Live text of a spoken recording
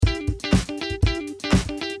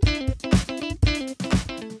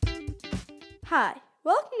Hi,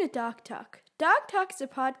 welcome to Dog Talk. Dog Talk is a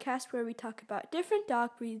podcast where we talk about different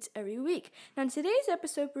dog breeds every week. Now, in today's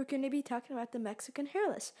episode, we're going to be talking about the Mexican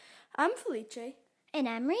Hairless. I'm Felice. And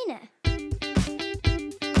I'm Rena.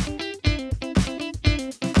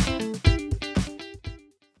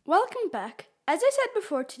 Welcome back. As I said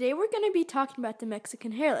before, today we're going to be talking about the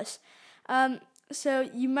Mexican Hairless. So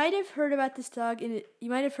you might have heard about this dog, and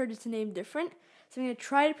you might have heard its name different. So I'm going to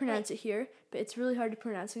try to pronounce it here, but it's really hard to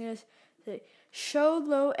pronounce. I'm going to say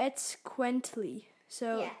Xoloitzcuintli.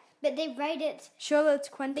 So Yeah, but they write it.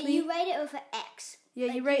 Xoloitzcuintli. But you write it with an X. Yeah,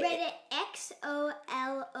 like you write it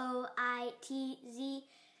Xoloitzcuintli.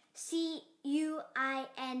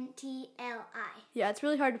 Yeah, it's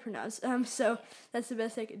really hard to pronounce. So that's the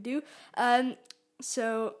best I could do.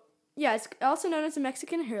 So yeah, it's also known as the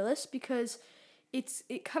Mexican Hairless because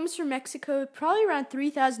it comes from Mexico probably around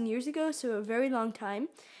 3,000 years ago, so a very long time.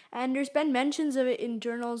 And there's been mentions of it in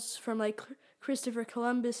journals from like Christopher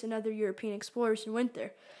Columbus and other European explorers who went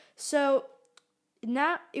there. So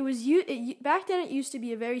now back then it used to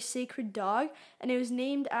be a very sacred dog, and it was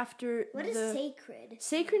named after What is sacred?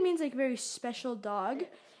 Sacred means like very special dog,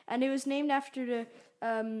 and it was named after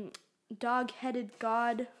the dog-headed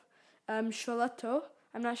god Xolotl.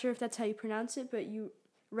 I'm not sure if that's how you pronounce it, but you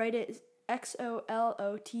write it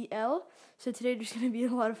Xolotl. So today there's going to be a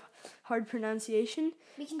lot of hard pronunciation.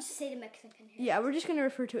 We can just say the Mexican Hairless. Yeah, we're just going to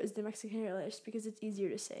refer to it as the Mexican Hairless because it's easier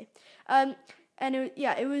to say. It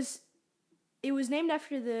was named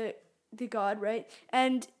after the god, right?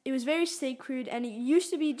 And it was very sacred, and it used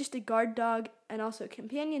to be just a guard dog and also a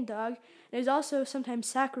companion dog. And it was also sometimes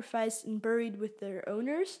sacrificed and buried with their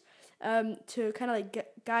owners to kind of like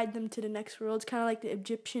guide them to the next world. It's kind of like the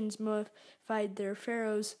Egyptians mummified their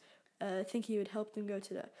pharaohs, thinking it would help them go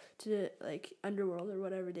to the like underworld or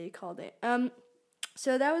whatever they called it.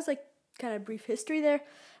 So that was like kind of brief history there.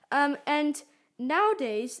 And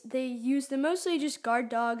nowadays, they use them mostly just guard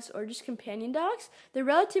dogs or just companion dogs. They're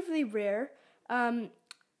relatively rare.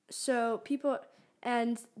 So people,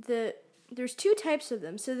 and there's two types of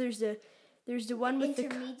them. So there's the one with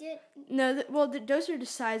intermediate? Those are the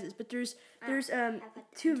sizes, but there's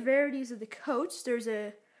two varieties of the coats. There's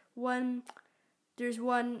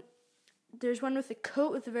one with a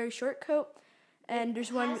coat with a very short coat, and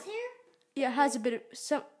there's one. Has hair? Yeah, it has a bit of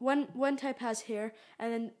one type has hair,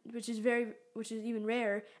 and then which is even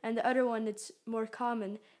rarer, and the other one that's more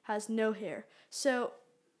common has no hair. So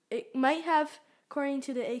it might have, according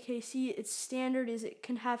to the AKC, its standard is it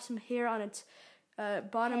can have some hair on its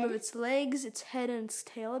bottom of its legs, its head, and its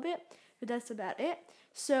tail a bit, but that's about it.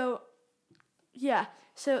 So yeah,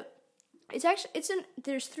 so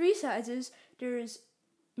there's three sizes. There's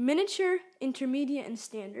miniature, intermediate, and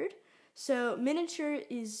standard. So miniature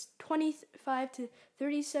is 25 to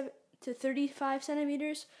 35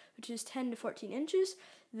 centimeters, which is 10 to 14 inches.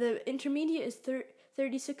 The intermediate is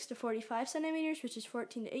 36 to 45 centimeters, which is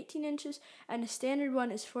 14 to 18 inches. And the standard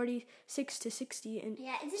one is 46 to 60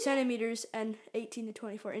 centimeters and 18 to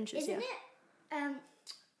 24 inches. Isn't it,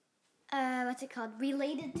 what's it called?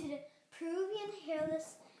 Related to the Peruvian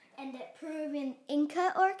hairless and the Peruvian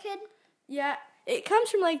Inca orchid? Yeah, it comes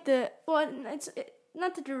from like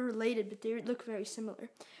not that they're related, but they look very similar.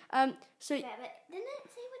 Yeah, but didn't it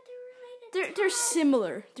say what they're related to? They're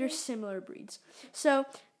similar. They're similar breeds. So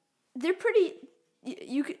they're pretty.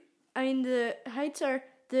 The heights are,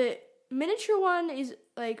 the miniature one is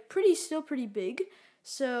like still pretty big.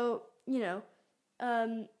 So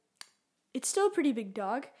it's still a pretty big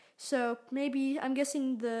dog. So maybe I'm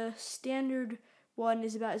guessing the standard one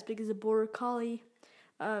is about as big as a border collie.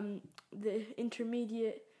 The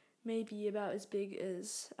intermediate may be about as big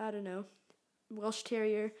as, I don't know, Welsh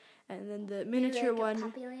Terrier, and then the miniature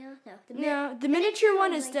one. The miniature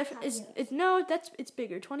one is definitely it's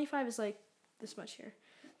bigger. 25 is like this much here,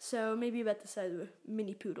 so maybe about the size of a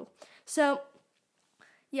mini poodle. So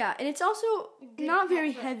yeah, and it's also not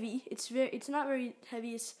very heavy. It's not very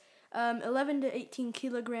heavy. It's 11 to 18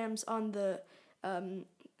 kilograms on the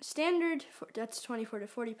standard. That's 24 to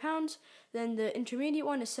 40 pounds. Then the intermediate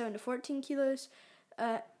one is 7 to 14 kilos.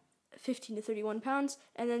 15 to 31 pounds,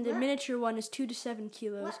 and then the miniature one is 2 to 7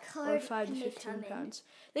 kilos, or 5 to 15 pounds.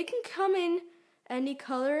 They can come in any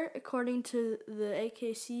color according to the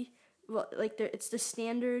AKC. Well, it's the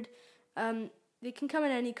standard. They can come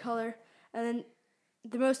in any color, and then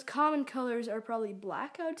the most common colors are probably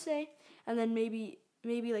black, I would say, and then maybe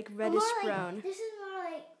like reddish brown. This is more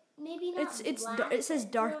like maybe not black. It says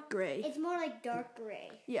dark gray. It's more like dark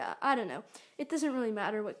gray. Yeah, I don't know. It doesn't really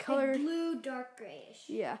matter what color. Like blue, dark grayish.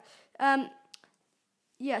 Yeah.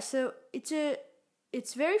 So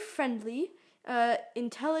it's very friendly,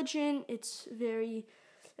 intelligent. It's very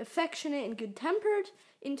affectionate and good-tempered.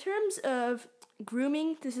 In terms of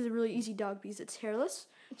grooming, this is a really easy dog because it's hairless.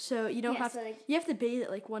 So you don't have to, you have to bathe it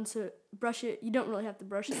like once a brush it. You don't really have to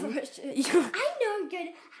brush it. I know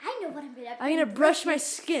what I'm gonna. I'm gonna brush my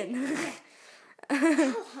skin.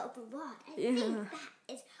 That'll help a lot. I think that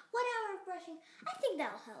is 1 hour of brushing. I think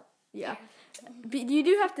that'll help. Yeah. But you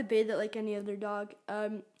do have to bathe it like any other dog.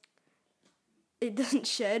 It doesn't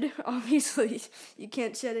shed, obviously. You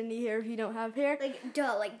can't shed any hair if you don't have hair. Like,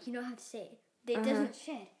 duh, like, you don't have to say it. It doesn't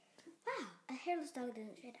shed. Wow, a hairless dog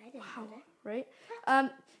doesn't shed. I didn't know that. Right?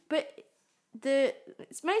 But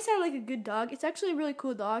it might sound like a good dog. It's actually a really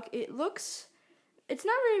cool dog. It's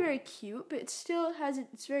not very, very cute, but it still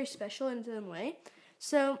it's very special in its own way.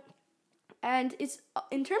 So, and it's,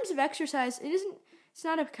 in terms of exercise, it's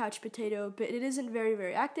not a couch potato, but it isn't very,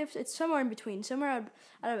 very active. It's somewhere in between, somewhere out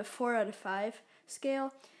of a 4 out of 5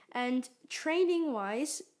 scale. And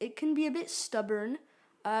training-wise, it can be a bit stubborn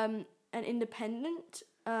and independent.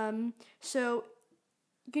 So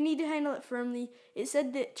you need to handle it firmly. It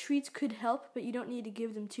said that treats could help, but you don't need to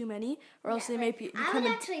give them too many, or else they may become. I would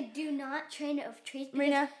actually do not train it with treats.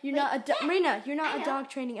 Marina, you're not a dog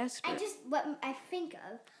training expert. What I think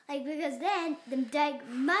of, like, because then the dog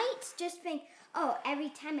might just think, oh, every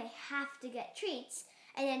time I have to get treats,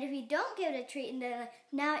 and then if you don't give it a treat, and then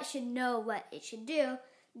now it should know what it should do,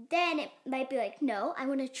 then it might be like, no, I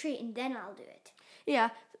want a treat, and then I'll do it. Yeah.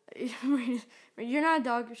 You're not a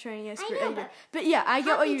dog training expert either. But yeah, I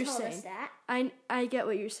get what you're saying. I get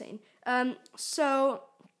what you're saying. So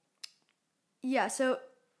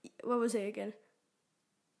what was it again?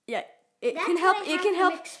 Yeah, it can help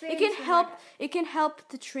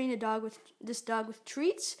to train this dog with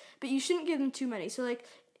treats, but you shouldn't give them too many. So like,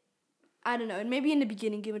 I don't know, and maybe in the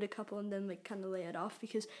beginning give it a couple and then like kind of lay it off,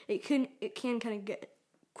 because it can kind of get,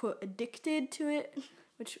 quote, addicted to it,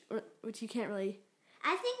 which you can't really.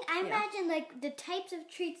 I imagine like the types of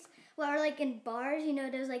treats where like in bars, you know,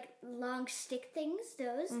 those like long stick things,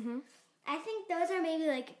 those. Mm-hmm. I think those are maybe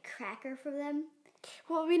like a cracker for them.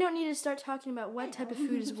 Well, we don't need to start talking about what type of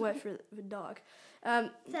food is what for the dog. And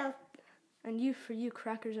for you,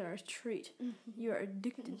 crackers are a treat. Mm-hmm. You are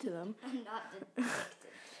addicted to them. I'm not addicted.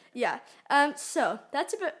 Yeah. So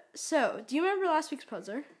that's about. So, do you remember last week's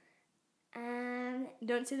puzzler?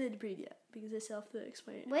 Don't say the breed yet, because I still have to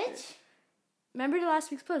explain it. Which? Remember the last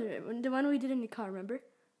week's puzzle, the one we did in the car. Remember?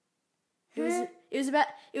 It was about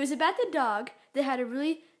the dog that had a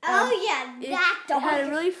really that dog. It had a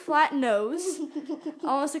really flat nose.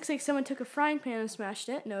 Almost looks like someone took a frying pan and smashed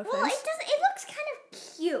it. No offense. Well, it looks kind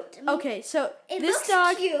of cute. I mean, okay, so this looks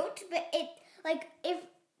dog cute, but it like if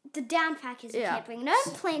the down fact is you can't bring it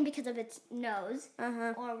up plain because of its nose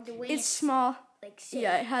or the way it's small. Like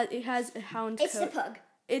it has a hound coat. It's the pug.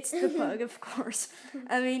 It's the pug, of course.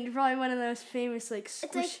 I mean, probably one of the most famous, like,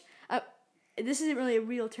 squish. This isn't really a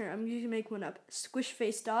real term. I'm usually make one up.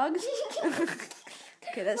 Squish-faced dogs.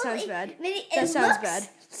 Okay, that sounds bad. That sounds bad.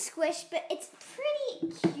 Squish, but it's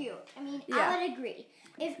pretty cute. I mean, I would agree.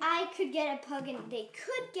 If I could get a pug and they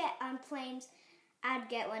could get on planes, I'd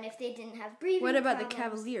get one if they didn't have breathing problems. What about the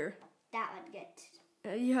Cavalier? That would get.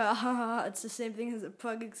 It's the same thing as a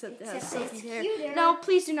pug, except it has silky hair. Cuter. No,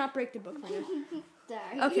 please do not break the book, Lena.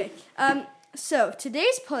 Okay, so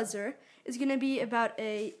today's puzzler is going to be about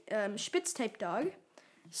a Spitz-type dog.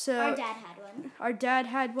 So Our dad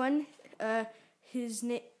had one. His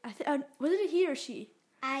name, was it a he or she?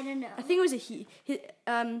 I don't know. I think it was a he.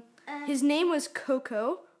 His name was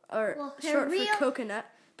Coco, or short for coconut,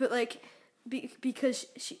 but like, because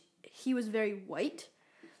he was very white.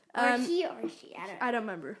 Or he or she, I don't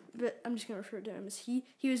remember, but I'm just going to refer to him as he.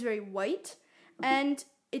 He was very white, and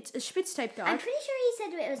it's a Spitz-type dog. I'm pretty sure he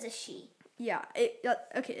said it was a she. Yeah.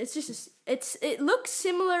 Okay. It's just it looks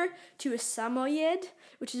similar to a Samoyed,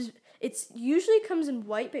 which is it usually comes in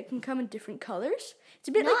white, but it can come in different colors. It's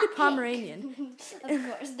a bit like the Pomeranian. Of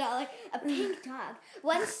course, not like a pink dog.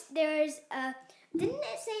 Once there's didn't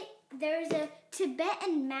it say there's a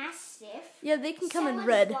Tibetan Mastiff? Yeah, they can come in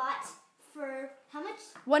red. Bought for how much?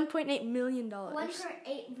 $1.8 million.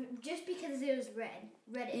 1.8, just because it was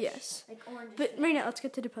reddish. Yes. Like orange. But Marina, let's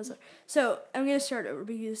get to the puzzle. So I'm gonna start over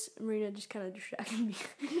because Marina just kind of distracted me.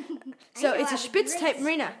 So it's a Spitz-type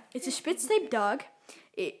Marina. It's a Spitz-type dog.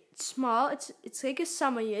 It's small. It's like a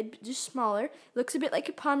Samoyed, but just smaller. Looks a bit like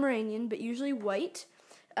a Pomeranian, but usually white.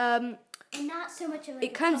 And not so much of like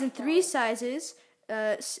it comes in 3 sizes.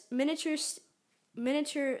 Miniature.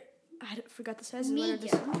 I forgot the sizes.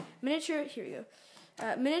 Medium. Miniature. Here we go.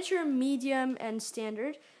 Miniature, medium, and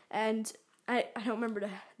standard. And I don't remember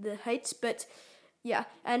the heights, but yeah.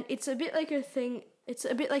 And it's a bit like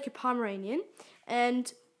a Pomeranian.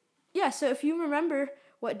 And yeah. So if you remember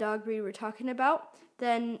what dog breed we're talking about,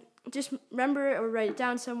 then just remember it or write it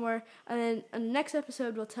down somewhere, and then on the next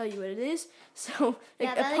episode we'll tell you what it is. So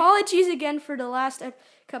apologies again for the last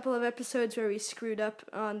couple of episodes where we screwed up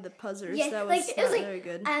on the puzzlers. Yeah, that was not very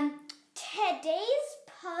good. Today's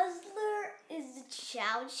puzzler is the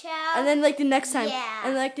Chow Chow. And then the next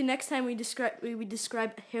time, we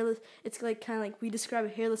describe a hairless. It's like kind of like we describe a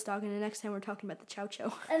hairless dog, and the next time we're talking about the Chow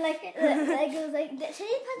Chow. And it was like today's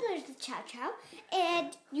puzzler is the Chow Chow,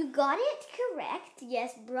 and you got it correct.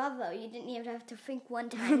 Yes, bravo! You didn't even have to think one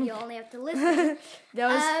time. You only have to listen.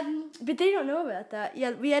 But they don't know about that.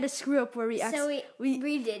 Yeah, we had a screw up where we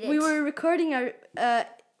redid it. We were recording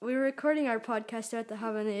our podcast at the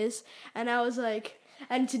Havanese, and I was like,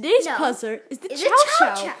 and today's puzzler is the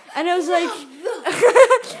Chow Chow. And I was like,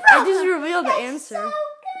 I just revealed the answer. So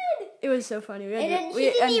good. It was so funny. He didn't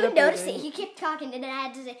even notice it. He kept talking, and then I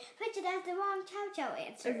had to say, but you that's the wrong Chow Chow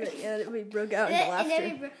answer. Yeah, we broke out into laughter.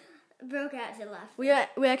 And then we broke out into laughter.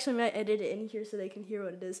 We actually might edit it in here so they can hear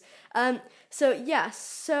what it is. So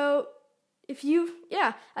if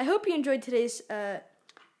I hope you enjoyed today's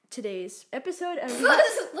episode. And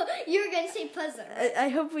you were going to say puzzle. I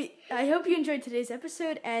hope you enjoyed today's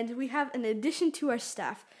episode, and we have an addition to our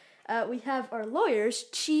staff. We have our lawyers,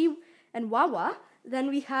 Chi and Wawa. Then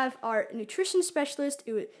we have our nutrition specialist,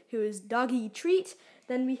 who is Doggy Treat.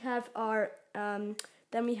 Then we have our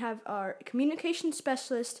communication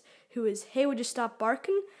specialist, who is Hey, Would You Stop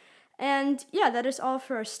Barking? And yeah, that is all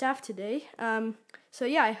for our staff today. I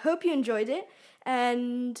hope you enjoyed it,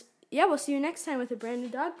 and yeah, we'll see you next time with a brand new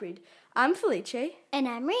dog breed. I'm Felice. And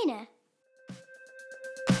I'm Rena.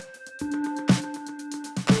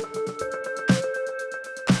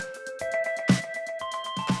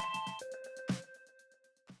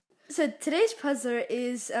 So today's puzzler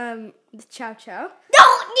is the Chow Chow.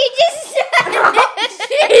 Don't! You just said it!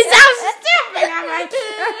 Jeez, how stupid am I?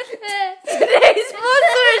 Today's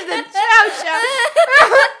puzzler is the Chow Chow.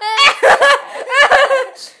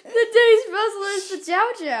 Today's puzzler is the Chow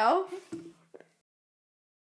Chow.